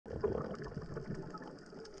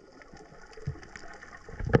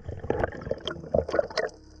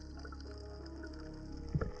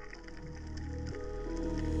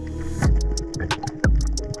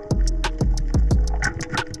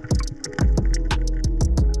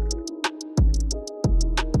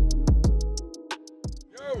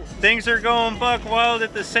Things are going buck wild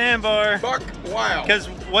at the sandbar. Buck wild. Because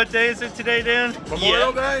what day is it today, Dan?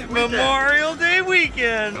 Memorial Day weekend. Memorial Day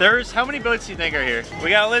weekend. There's, how many boats do you think are here?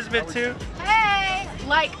 We got Elizabeth too? Hey!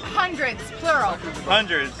 Like hundreds, plural.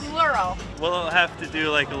 Hundreds. Plural. We'll have to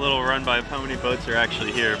do like a little run by of how many boats are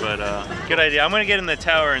actually here, but good idea. I'm gonna get in the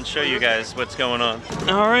tower and show you guys what's going on.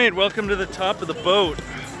 All right, welcome to the top of the boat.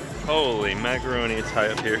 Holy macaroni, it's high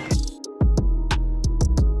up here.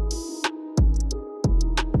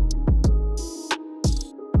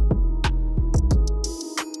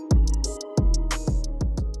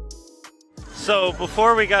 So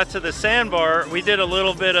before we got to the sandbar, we did a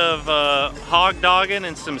little bit of hog dogging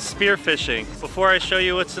and some spearfishing. Before I show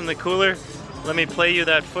you what's in the cooler, let me play you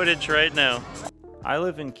that footage right now. I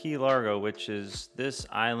live in Key Largo, which is this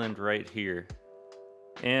island right here.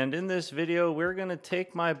 And in this video, we're gonna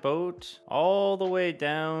take my boat all the way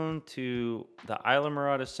down to the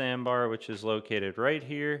Islamorada sandbar, which is located right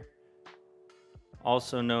here,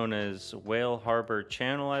 also known as Whale Harbor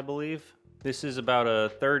Channel, I believe. This is about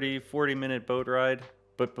a 30-40 minute boat ride.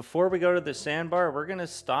 But before we go to the sandbar, we're gonna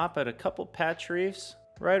stop at a couple patch reefs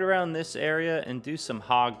right around this area and do some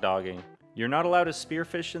hog dogging. You're not allowed to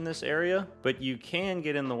spearfish in this area, but you can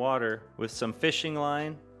get in the water with some fishing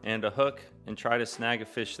line and a hook and try to snag a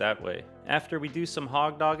fish that way. After we do some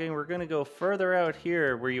hog dogging, we're gonna go further out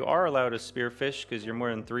here where you are allowed to spearfish because you're more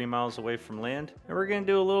than 3 miles away from land. And we're gonna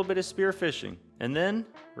do a little bit of spearfishing. And then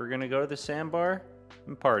we're gonna go to the sandbar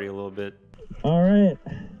and party a little bit. All right,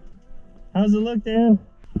 how's it look, Dan?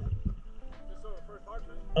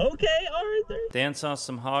 Okay, all right there. Dan saw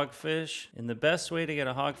some hogfish, and the best way to get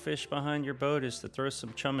a hogfish behind your boat is to throw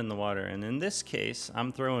some chum in the water. And in this case,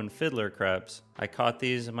 I'm throwing fiddler crabs. I caught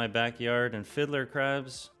these in my backyard, and fiddler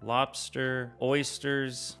crabs, lobster,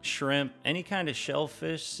 oysters, shrimp, any kind of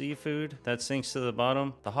shellfish, seafood that sinks to the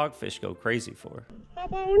bottom, the hogfish go crazy for.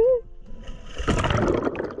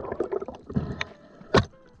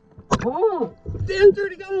 Oh, Dan's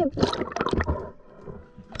already going.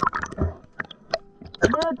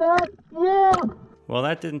 Yeah. Well,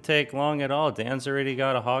 that didn't take long at all. Dan's already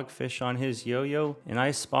got a hogfish on his yo-yo, and I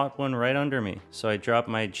spot one right under me. So I dropped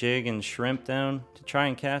my jig and shrimp down to try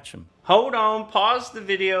and catch him. Hold on, pause the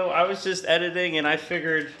video. I was just editing, and I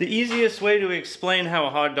figured the easiest way to explain how a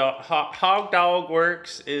hog dog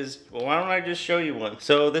works is, well, why don't I just show you one?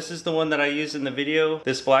 So this is the one that I use in the video.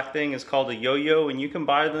 This black thing is called a yo-yo, and you can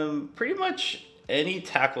buy them pretty much any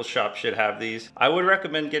tackle shop should have these. I would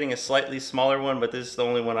recommend getting a slightly smaller one, but this is the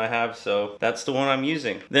only one I have, so that's the one I'm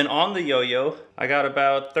using. Then on the yo-yo, I got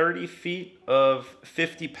about 30 feet of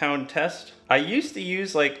 50-pound test. I used to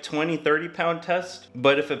use like 20-30 pound test,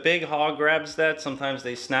 but if a big hog grabs that, sometimes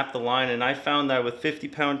they snap the line, and I found that with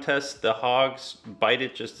 50-pound test, the hogs bite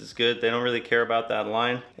it just as good. They don't really care about that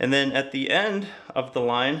line. And then at the end of the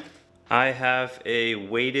line, I have a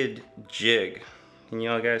weighted jig. Can you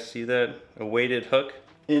all guys see that? A weighted hook.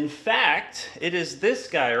 In fact, it is this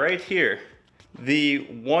guy right here. The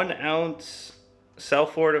 1 ounce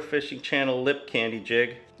South Florida Fishing Channel lip candy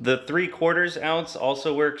jig. The 3/4 ounce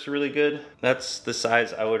also works really good. That's the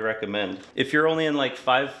size I would recommend. If you're only in like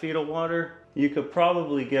 5 feet of water, you could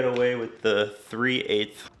probably get away with the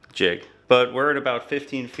 3/8 jig. But we're at about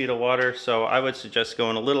 15 feet of water, so I would suggest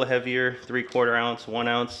going a little heavier, 3/4 ounce, 1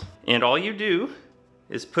 ounce. And all you do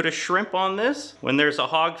is put a shrimp on this. When there's a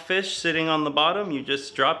hogfish sitting on the bottom, you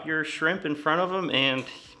just drop your shrimp in front of him, and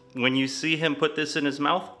when you see him put this in his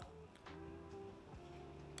mouth,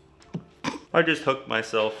 I just hooked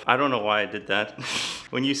myself. I don't know why I did that.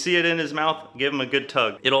 When you see it in his mouth, give him a good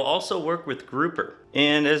tug. It'll also work with grouper.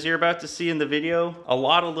 And as you're about to see in the video, a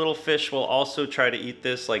lot of little fish will also try to eat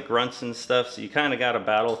this, like grunts and stuff, so you kind of got to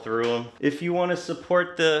battle through them. If you want to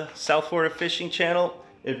support the South Florida Fishing Channel,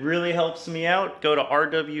 it really helps me out. Go to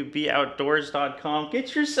rwboutdoors.com.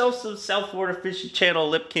 Get yourself some South Florida Fishing Channel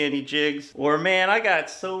lip candy jigs. Or man, I got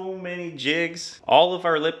so many jigs. All of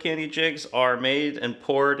our lip candy jigs are made and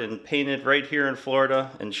poured and painted right here in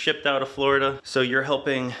Florida and shipped out of Florida. So you're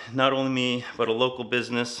helping not only me, but a local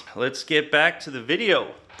business. Let's get back to the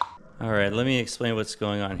video. All right, let me explain what's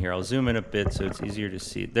going on here. I'll zoom in a bit so it's easier to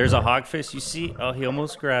see. There's a hogfish, you see? Oh, he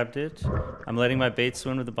almost grabbed it. I'm letting my bait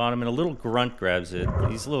swim to the bottom, and a little grunt grabs it.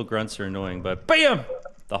 These little grunts are annoying, but BAM!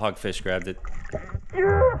 The hogfish grabbed it.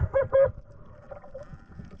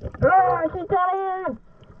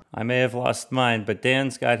 I may have lost mine, but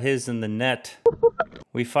Dan's got his in the net.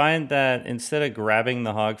 We find that instead of grabbing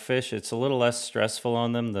the hogfish, it's a little less stressful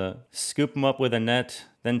on them to scoop them up with a net,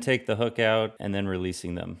 then take the hook out, and then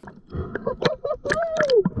releasing them.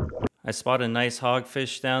 I spot a nice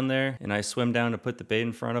hogfish down there, and I swim down to put the bait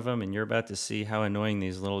in front of him, and you're about to see how annoying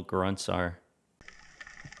these little grunts are.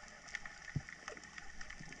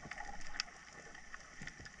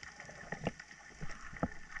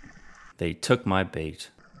 They took my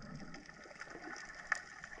bait.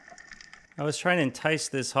 I was trying to entice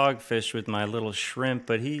this hogfish with my little shrimp,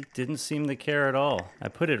 but he didn't seem to care at all. I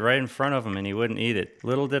put it right in front of him and he wouldn't eat it.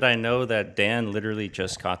 Little did I know that Dan literally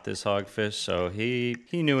just caught this hogfish, so he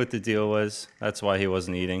knew what the deal was. That's why he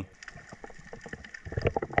wasn't eating.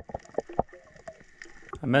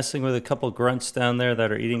 I'm messing with a couple grunts down there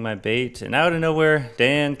that are eating my bait, and out of nowhere,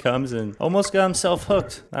 Dan comes and almost got himself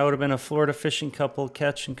hooked. That would have been a Florida fishing couple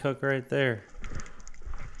catch and cook right there.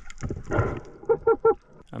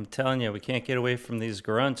 I'm telling you, we can't get away from these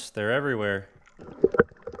grunts. They're everywhere.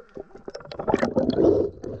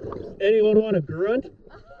 Anyone want a grunt?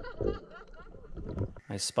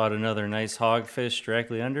 I spot another nice hogfish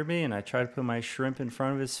directly under me, and I try to put my shrimp in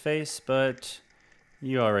front of his face, but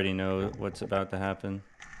you already know what's about to happen.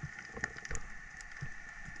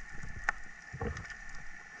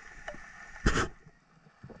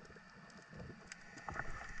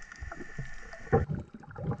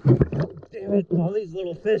 Damn it, all these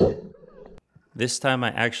little fish. This time I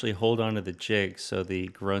actually hold onto the jig so the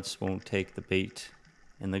grunts won't take the bait.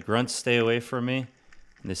 And the grunts stay away from me,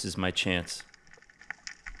 and this is my chance.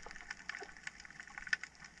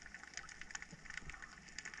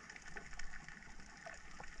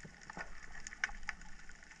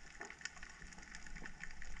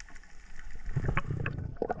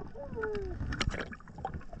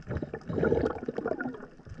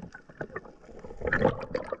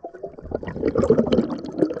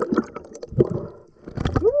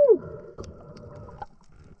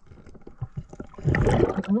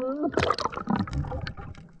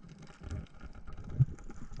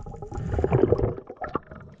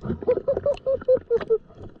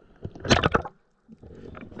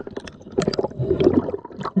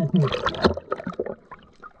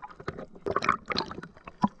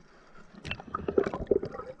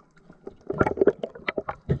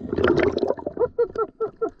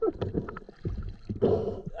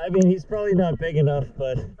 I mean, he's probably not big enough,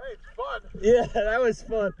 but... Hey, it's fun. Yeah, that was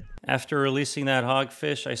fun. After releasing that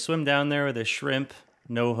hogfish, I swim down there with a shrimp,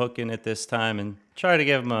 no hook in it this time, and try to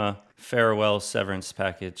give him a farewell severance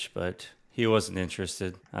package, but he wasn't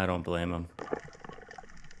interested. I don't blame him.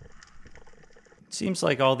 It seems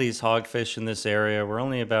like all these hogfish in this area were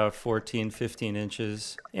only about 14, 15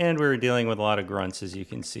 inches, and we were dealing with a lot of grunts, as you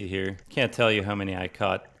can see here. Can't tell you how many I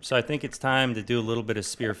caught, so I think it's time to do a little bit of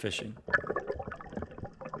spearfishing.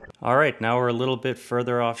 All right, now we're a little bit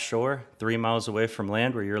further offshore, 3 miles away from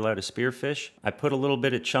land where you're allowed to spearfish. I put a little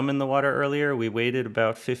bit of chum in the water earlier. We waited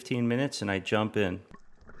about 15 minutes and I jump in.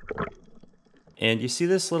 And you see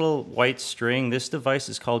this little white string? This device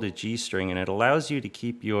is called a G-string, and it allows you to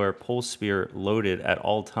keep your pole spear loaded at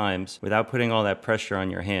all times without putting all that pressure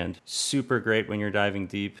on your hand. Super great when you're diving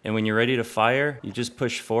deep. And when you're ready to fire, you just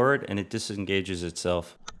push forward and it disengages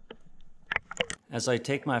itself. As I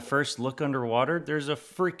take my first look underwater, there's a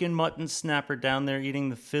freaking mutton snapper down there eating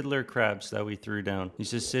the fiddler crabs that we threw down.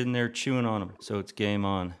 He's just sitting there chewing on them, so it's game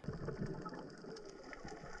on.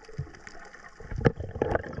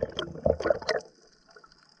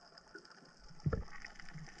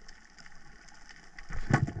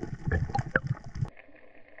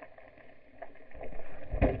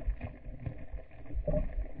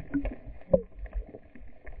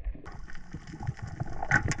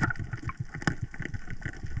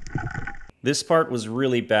 This part was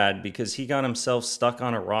really bad because he got himself stuck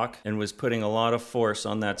on a rock and was putting a lot of force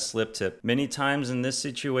on that slip tip. Many times in this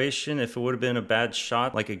situation, if it would have been a bad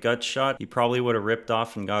shot, like a gut shot, he probably would have ripped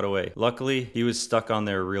off and got away. Luckily, he was stuck on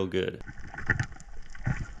there real good.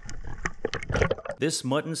 This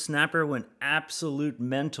mutton snapper went absolute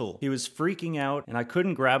mental. He was freaking out and I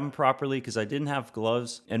couldn't grab him properly because I didn't have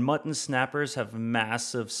gloves. And mutton snappers have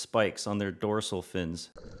massive spikes on their dorsal fins.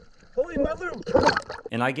 Holy mother!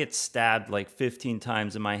 And I get stabbed like 15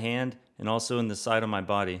 times in my hand and also in the side of my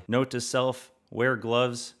body. Note to self, wear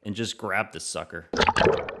gloves and just grab the sucker.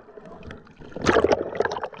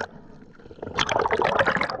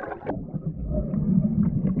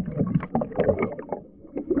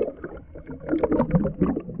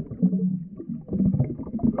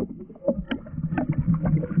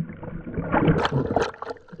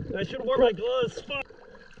 I should wear my gloves. Fuck.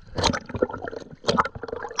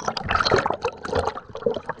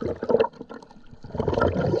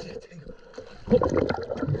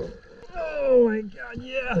 Oh my god,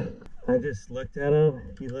 yeah! I just looked at him,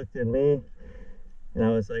 he looked at me, and I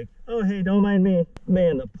was like, oh hey, don't mind me.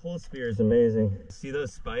 Man, the pole spear is amazing. See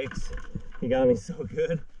those spikes? He got me so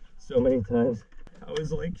good, so many times. I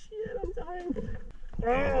was like, shit, I'm dying.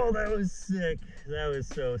 Oh, that was sick. That was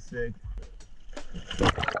so sick.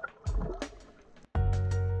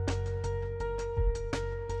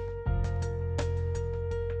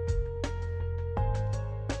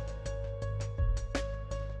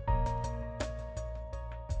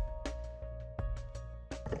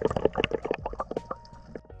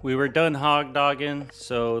 We were done hog dogging,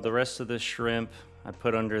 so the rest of the shrimp I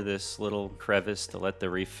put under this little crevice to let the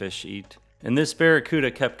reef fish eat. And this barracuda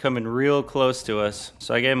kept coming real close to us,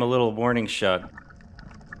 so I gave him a little warning shot.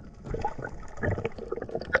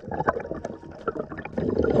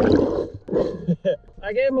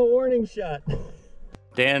 I gave him a warning shot.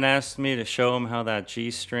 Dan asked me to show him how that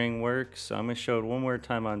G-string works, so I'm gonna show it one more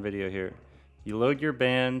time on video here. You load your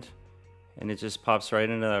band, and it just pops right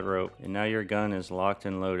into that rope, and now your gun is locked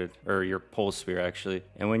and loaded, or your pole spear actually.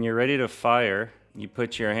 And when you're ready to fire, you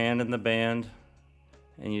put your hand in the band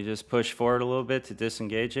and you just push forward a little bit to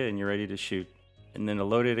disengage it, and you're ready to shoot. And then to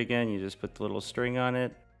load it again, you just put the little string on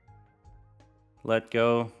it, let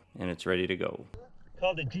go, and it's ready to go.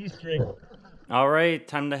 Called a G-string. All right,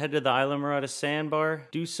 time to head to the Islamorada sandbar,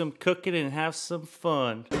 do some cooking and have some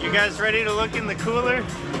fun. You guys ready to look in the cooler?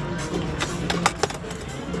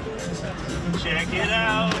 Check it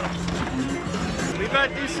out. We about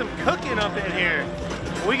to do some cooking up in here.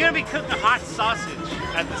 We're gonna be cooking hot sausage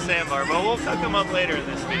at the sandbar, but we'll cook them up later in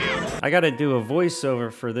this video. I gotta do a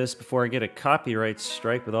voiceover for this before I get a copyright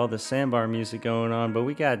strike with all the sandbar music going on, but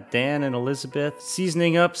we got Dan and Elizabeth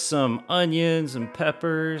seasoning up some onions and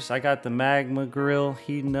peppers. I got the magma grill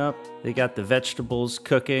heating up. They got the vegetables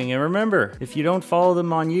cooking. And remember, if you don't follow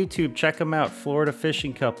them on YouTube, check them out, Florida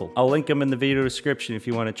Fishing Couple. I'll link them in the video description if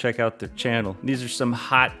you want to check out their channel. These are some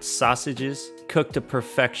hot sausages, cooked to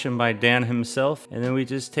perfection by Dan himself. And then we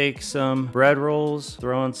just take some bread rolls,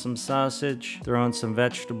 throw in some sausage, throw in some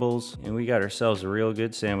vegetables, and we got ourselves a real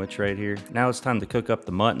good sandwich right here. Now it's time to cook up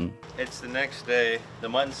the mutton. It's the next day. The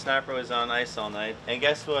mutton snapper was on ice all night. And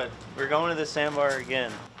guess what? We're going to the sandbar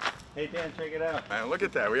again. Hey Dan, check it out. Man, look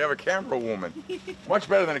at that. We have a camera woman. Much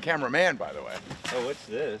better than a cameraman, by the way. Oh, what's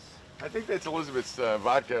this? I think that's Elizabeth's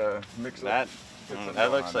vodka mix. That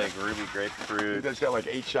looks like ruby grapefruit. That's got like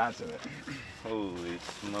 8 shots in it. Holy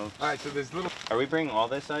smokes. All right, so there's little... Are we bringing all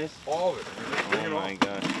this ice? All of it. Oh my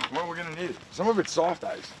god. Well, we're gonna need it. Some of it's soft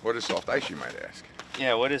ice. What is soft ice, you might ask?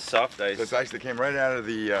 Yeah, what is soft ice? That's ice that came right out of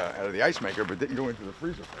the ice maker, but didn't go into the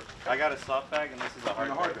freezer first. I got a soft bag and this is a hard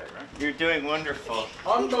bag, right? right? You're doing wonderful.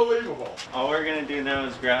 Unbelievable. All we're gonna do now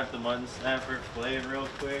is grab the mutton snapper, fillet it real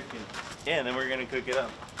quick, and then we're gonna cook it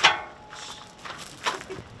up.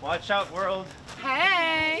 Watch out, world.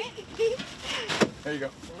 Hey! There you go.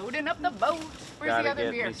 Loading up the boat. Where's Gotta the other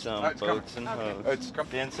get beer? me some It's boats coming. and Okay. hoes.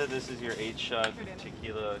 Dan said this is your 8-shot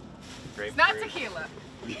tequila grapefruit. It's not tequila.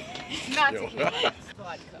 It's not tequila. It's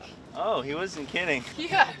vodka. Oh, he wasn't kidding.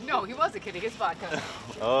 Yeah, no, he wasn't kidding. It's vodka.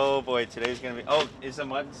 Oh boy, today's gonna be... Oh, is a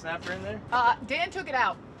mutton snapper in there? Dan took it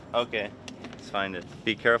out. Okay, let's find it.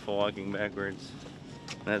 Be careful walking backwards.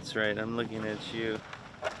 That's right, I'm looking at you.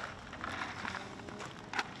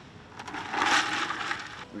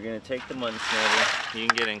 We're gonna take the mutton snapper. You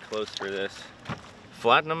can get in close for this.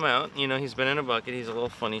 Flatten him out. You know, he's been in a bucket. He's a little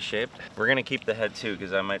funny shaped. We're gonna keep the head too,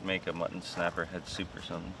 because I might make a mutton snapper head soup or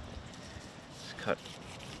something. Let's cut.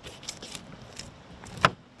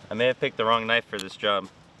 I may have picked the wrong knife for this job.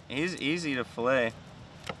 He's easy to fillet.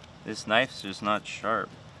 This knife's just not sharp.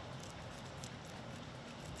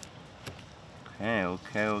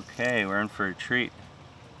 Okay. We're in for a treat.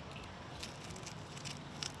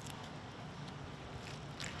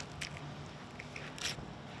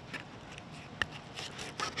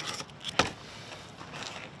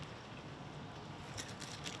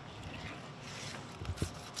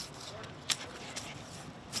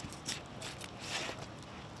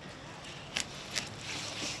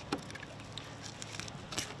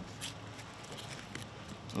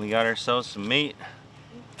 We got ourselves some meat,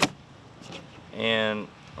 and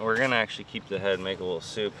we're gonna actually keep the head and make a little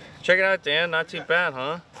soup. Check it out, Dan. Not too bad,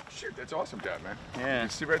 huh? Shoot, that's awesome job, man. Yeah. You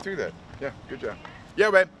see right through that. Yeah, good job. Yeah,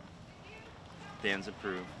 babe. Dan's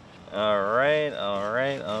approved. All right.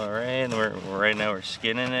 And right now we're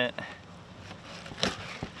skinning it.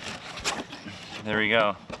 There we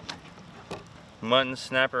go. Mutton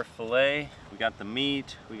snapper fillet. We got the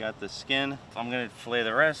meat, we got the skin. I'm gonna fillet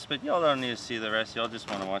the rest, but y'all don't need to see the rest. Y'all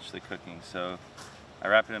just wanna watch the cooking. So I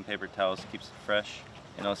wrap it in paper towels, keeps it fresh,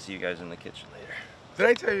 and I'll see you guys in the kitchen later. Did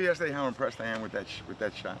I tell you yesterday how impressed I am with that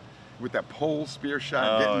shot? With that pole spear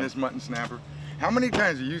shot, getting this mutton snapper? How many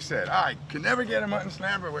times have you said, I could never get a mutton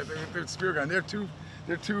snapper with the spear gun? They're too,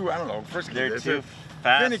 I don't know, frisky. They're too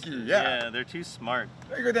fast. Finicky, yeah. They're too smart.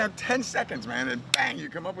 They go down 10 seconds, man, and bang, you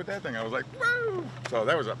come up with that thing. I was like, woo! So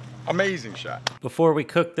that was an amazing shot. Before we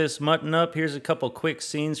cook this mutton up, here's a couple quick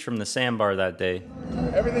scenes from the sandbar that day.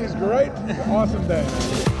 Everything's great. It's an awesome day.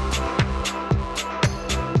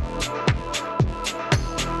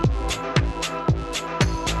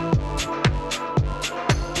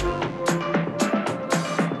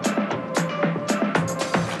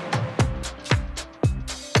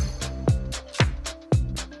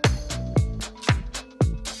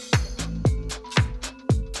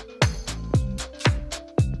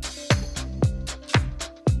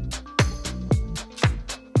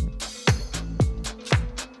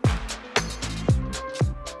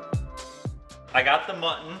 I got the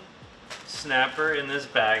mutton snapper in this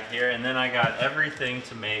bag here, and then I got everything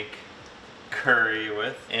to make curry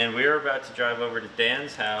with. And we were about to drive over to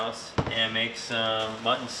Dan's house and make some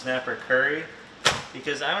mutton snapper curry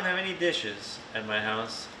because I don't have any dishes at my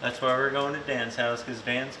house. That's why we're going to Dan's house, because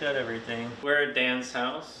Dan's got everything. We're at Dan's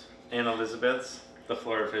house and Elizabeth's, the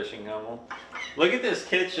Florida fishing couple. Look at this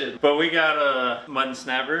kitchen. But we got a mutton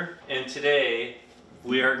snapper, and today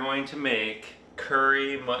we are going to make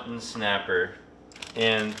curry mutton snapper.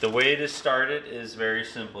 And the way to start it is very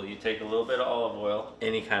simple. You take a little bit of olive oil,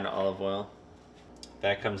 any kind of olive oil.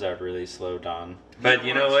 That comes out really slow, Don. But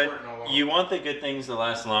you know what? You want the good things to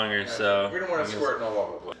last longer, so... We don't want to squirt no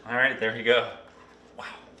over the place. All right, there we go. Wow.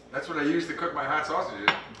 That's what I use to cook my hot sausages.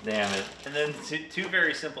 Damn it. And then two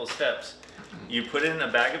very simple steps. You put in a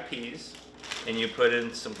bag of peas, and you put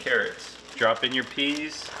in some carrots. Drop in your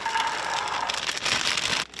peas.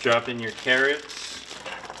 Drop in your carrots.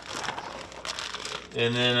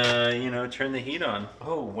 And then, you know, turn the heat on.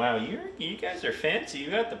 Oh, wow, you guys are fancy. You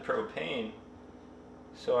got the propane.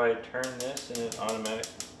 So I turn this and it automatic.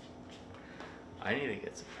 I need to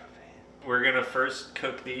get some propane. We're gonna first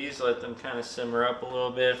cook these, let them kind of simmer up a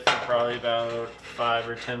little bit for probably about 5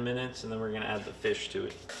 or 10 minutes, and then we're gonna add the fish to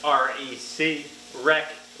it. REC, rec,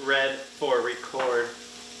 red for record.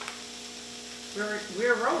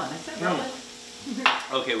 We're rolling. I said rolling.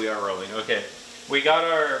 Okay, we are rolling. Okay. We got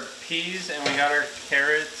our peas and we got our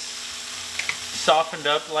carrots softened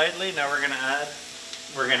up lightly. Now we're gonna add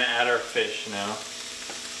our fish now.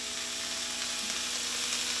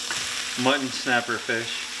 Mutton snapper fish.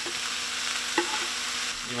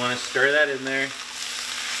 You want to stir that in there.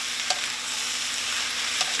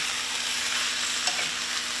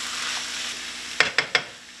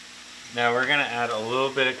 Now we're gonna add a little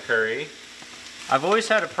bit of curry. I've always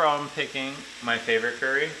had a problem picking my favorite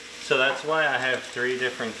curry. So that's why I have 3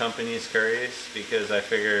 different companies' curries, because I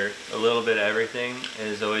figure a little bit of everything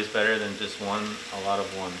is always better than just one, a lot of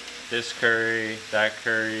one. This curry, that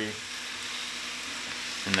curry,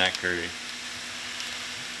 and that curry.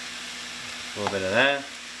 A little bit of that,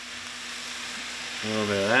 a little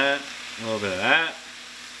bit of that, a little bit of that.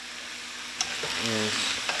 Yes.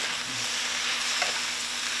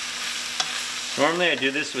 Normally I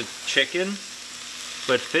do this with chicken,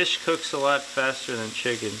 but fish cooks a lot faster than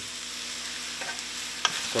chicken.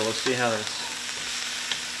 So we'll see how this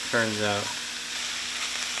turns out.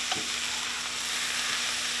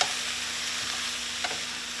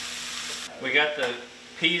 We got the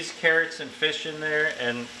peas, carrots, and fish in there,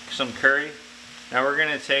 and some curry. Now we're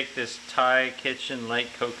gonna take this Thai Kitchen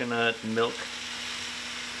light coconut milk,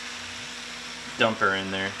 dump her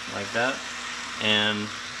in there like that. And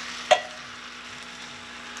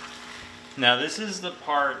now this is the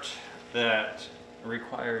part that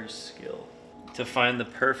requires skill. To find the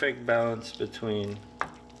perfect balance between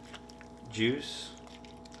juice.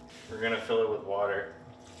 We're gonna fill it with water.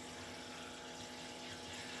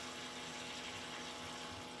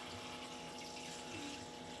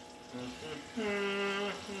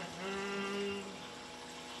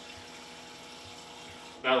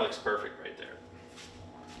 That looks perfect right there.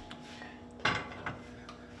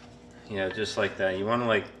 Yeah, just like that. You want to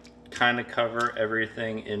like kind of cover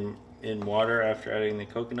everything in water after adding the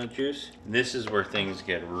coconut juice. This is where things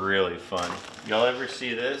get really fun. Y'all ever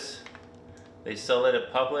see this? They sell it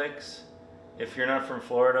at Publix. If you're not from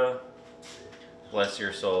Florida, bless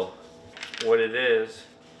your soul. What it is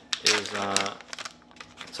it's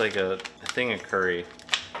like a thing of curry.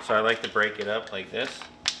 So I like to break it up like this.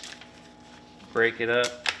 Break it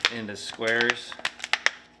up into squares,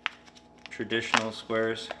 traditional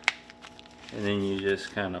squares, and then you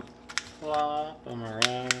just kind of flop them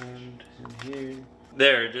around in here.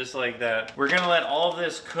 There, just like that. We're gonna let all of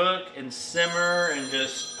this cook and simmer and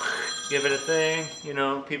just give it a thing. You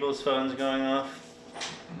know, people's phones going off.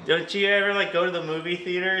 Don't you ever like go to the movie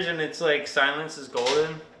theaters and it's like silence is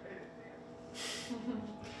golden?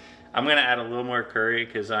 I'm gonna add a little more curry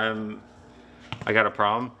because I got a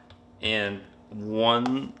problem. And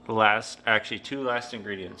two last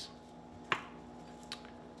ingredients.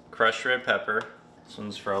 Crushed red pepper. This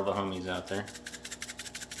one's for all the homies out there.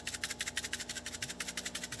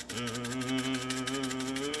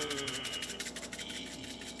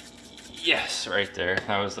 Yes, right there.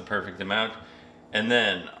 That was the perfect amount. And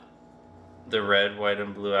then the red, white,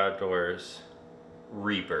 and blue outdoors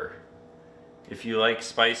Reaper. If you like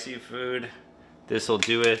spicy food, this will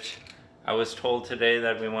do it. I was told today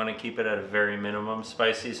that we want to keep it at a very minimum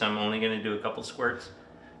spicy, so I'm only going to do a couple squirts.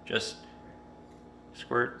 Just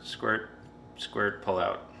squirt, squirt, squirt, pull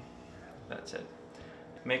out. That's it.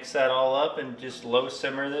 Mix that all up and just low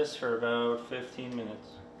simmer this for about 15 minutes.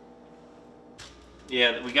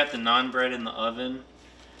 Yeah, we got the naan bread in the oven.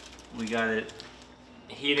 We got it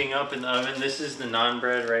heating up in the oven. This is the naan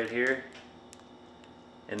bread right here.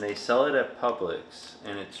 And they sell it at Publix,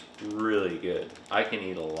 and it's really good. I can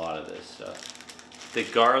eat a lot of this stuff. The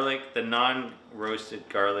garlic, the non-roasted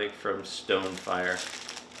garlic from Stonefire.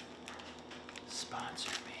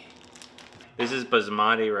 Sponsor me. This is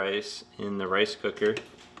basmati rice in the rice cooker.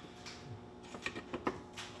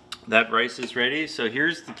 That rice is ready, so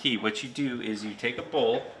here's the key. What you do is you take a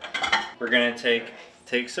bowl. We're gonna take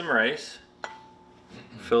some rice,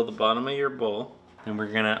 fill the bottom of your bowl, and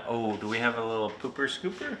we're gonna, oh, do we have a little pooper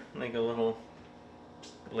scooper? Like a little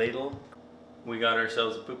ladle? We got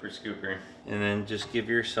ourselves a pooper scooper. And then just give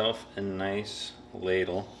yourself a nice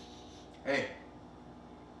ladle. Hey,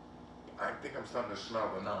 I think I'm starting to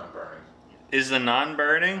smell the naan burning. Is the naan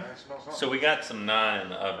burning? I smell something. So we got some naan in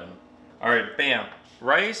the oven. All right, bam.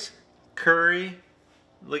 Rice, curry.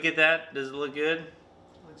 Look at that. Does it look good?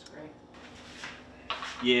 Looks great.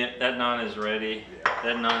 Yeah, that naan is ready. Yeah.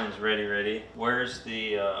 That naan is ready. Where's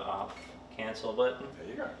the off cancel button? There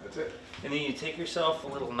you go. That's it. And then you take yourself a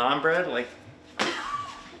little naan bread, like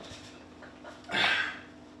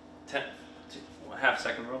 10, half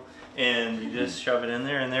second roll, and you just shove it in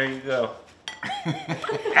there, and there you go.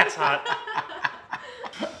 That's hot.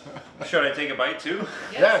 Should I take a bite too?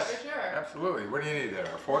 Yes, for sure. absolutely. What do you need there?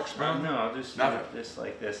 A fork, Oh spoon? no, I'll just do Nothing. it just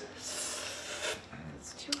like this.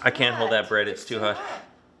 It's too I can't hold hot. that bread, it's too hot.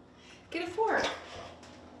 Get a fork.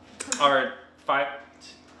 All right,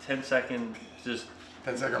 10 seconds, just,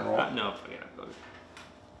 10-second roll. no, forget it. Go.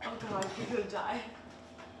 Oh god, you're gonna die.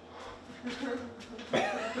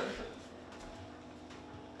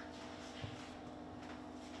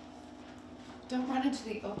 Don't run into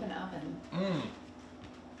the open oven. Mmm.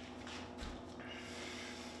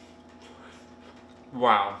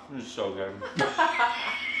 Wow, this is so good.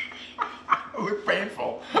 It looked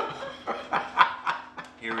painful.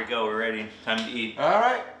 Here we go, we're ready. Time to eat. All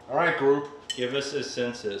right, group. Give us a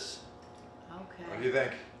census. Okay. What do you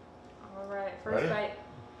think? All right, first Ready? bite.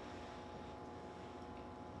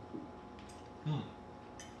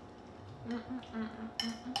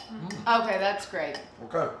 Okay, that's great.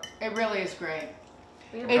 Okay. It really is great.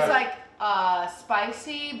 Okay. It's like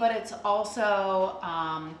spicy, but it's also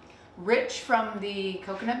rich from the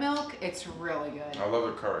coconut milk. It's really good. I love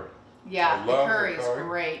the curry. Yeah, I the love the curry is curry.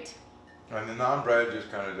 great. And the naan bread just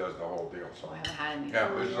kind of does the whole deal. So. Oh, I haven't had any. Yeah,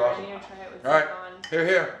 this is I awesome. need to try it with All right, some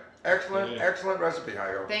here. Excellent, Yeah. excellent recipe,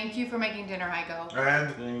 Heiko. Thank you for making dinner, Heiko.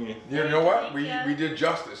 And you know what? We ya. did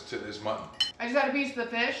justice to this mutton. I just had a piece of the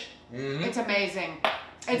fish. Mm-hmm. It's amazing.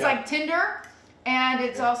 It's Yeah. like tender, and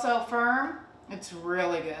it's Yeah. also firm. It's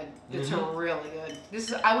really good. It's really good. This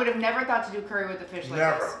is. I would have never thought to do curry with the fish like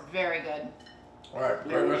Never. this. Very good. All right,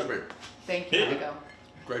 great recipe. Thank you, Heiko.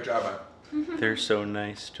 Great job, man. They're so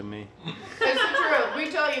nice to me. It's the truth. We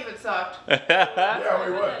tell you if it sucked. Yeah,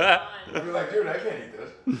 we would. fun. We'd be like, dude, I can't eat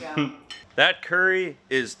this. Yeah. That curry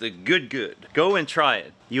is the good. Go and try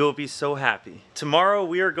it. You will be so happy. Tomorrow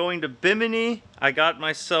we are going to Bimini. I got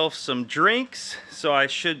myself some drinks, so I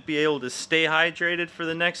should be able to stay hydrated for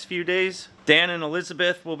the next few days. Dan and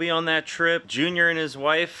Elizabeth will be on that trip, Junior and his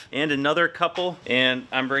wife, and another couple. And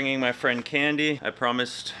I'm bringing my friend Candy. I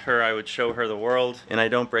promised her I would show her the world, and I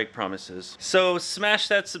don't break promises. So smash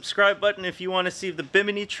that subscribe button if you want to see the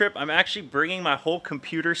Bimini trip. I'm actually bringing my whole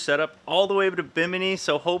computer setup all the way to Bimini,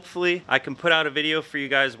 so hopefully I can put out a video for you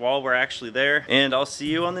guys while we're actually there. And I'll see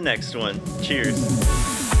you on the next one. Cheers.